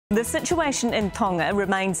The situation in Tonga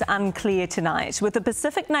remains unclear tonight, with the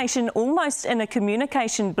Pacific nation almost in a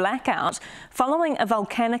communication blackout following a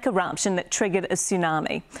volcanic eruption that triggered a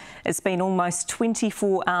tsunami. It's been almost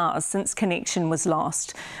 24 hours since connection was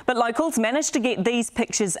lost. But locals managed to get these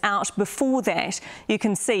pictures out before that. You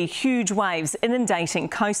can see huge waves inundating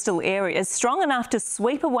coastal areas, strong enough to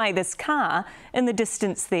sweep away this car in the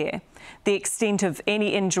distance there. The extent of any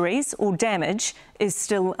injuries or damage is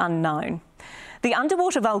still unknown. The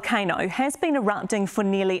underwater volcano has been erupting for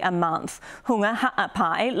nearly a month. Hunga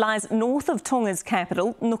Ha'apai lies north of Tonga's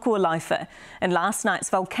capital, Nuku'alofa, and last night's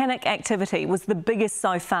volcanic activity was the biggest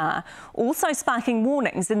so far, also sparking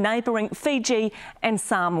warnings in neighbouring Fiji and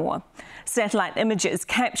Samoa. Satellite images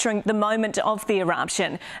capturing the moment of the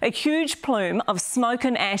eruption, a huge plume of smoke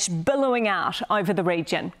and ash billowing out over the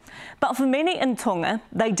region. But for many in Tonga,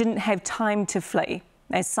 they didn't have time to flee,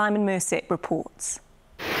 as Simon Mersett reports.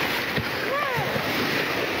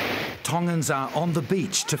 Tongans are on the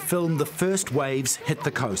beach to film the first waves hit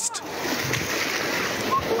the coast.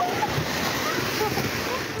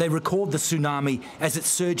 They record the tsunami as it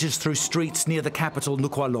surges through streets near the capital,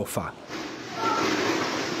 Nuku'alofa,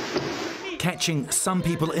 catching some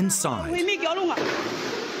people inside,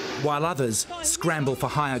 while others scramble for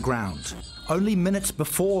higher ground. Only minutes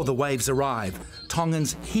before the waves arrive,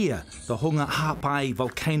 Tongans hear the Hunga Ha'apai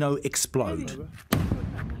volcano explode.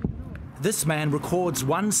 This man records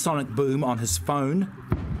one sonic boom on his phone.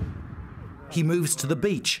 He moves to the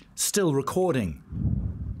beach, still recording.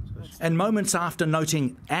 And moments after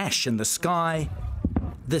noting ash in the sky,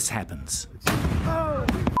 this happens.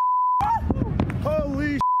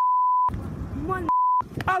 Holy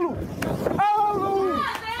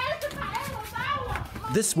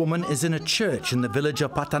This woman is in a church in the village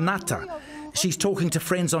of Patanata. She's talking to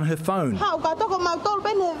friends on her phone.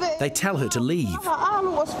 They tell her to leave.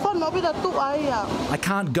 I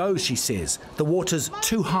can't go, she says. The water's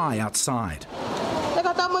too high outside.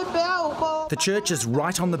 The church is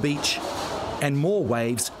right on the beach, and more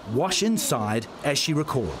waves wash inside as she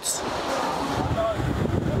records.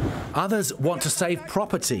 Others want to save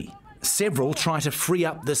property. Several try to free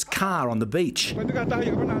up this car on the beach,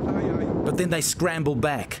 but then they scramble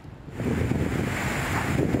back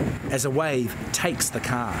as a wave takes the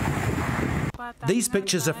car. These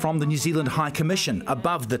pictures are from the New Zealand High Commission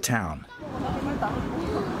above the town.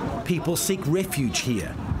 People seek refuge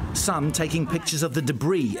here, some taking pictures of the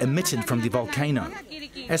debris emitted from the volcano.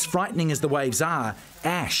 As frightening as the waves are,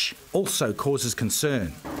 ash also causes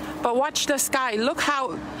concern. But watch the sky. Look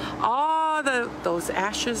how all those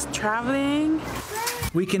ashes traveling.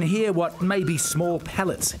 We can hear what may be small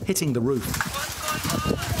pellets hitting the roof.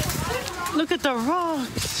 Look at the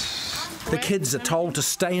rocks. The kids are told to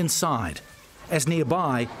stay inside, as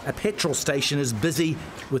nearby a petrol station is busy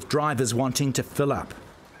with drivers wanting to fill up.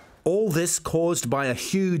 All this caused by a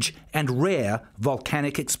huge and rare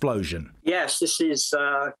volcanic explosion. Yes, this is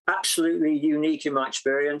absolutely unique in my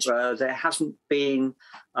experience. There hasn't been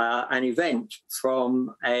an event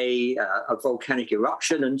from a volcanic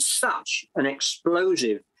eruption and such an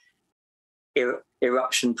explosive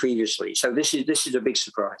eruption previously. So this is a big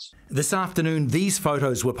surprise. This afternoon, these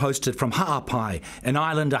photos were posted from Ha'apai, an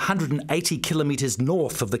island 180 kilometres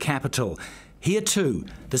north of the capital. Here too,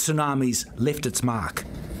 the tsunami's left its mark.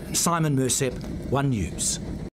 Simon Mersett, One News.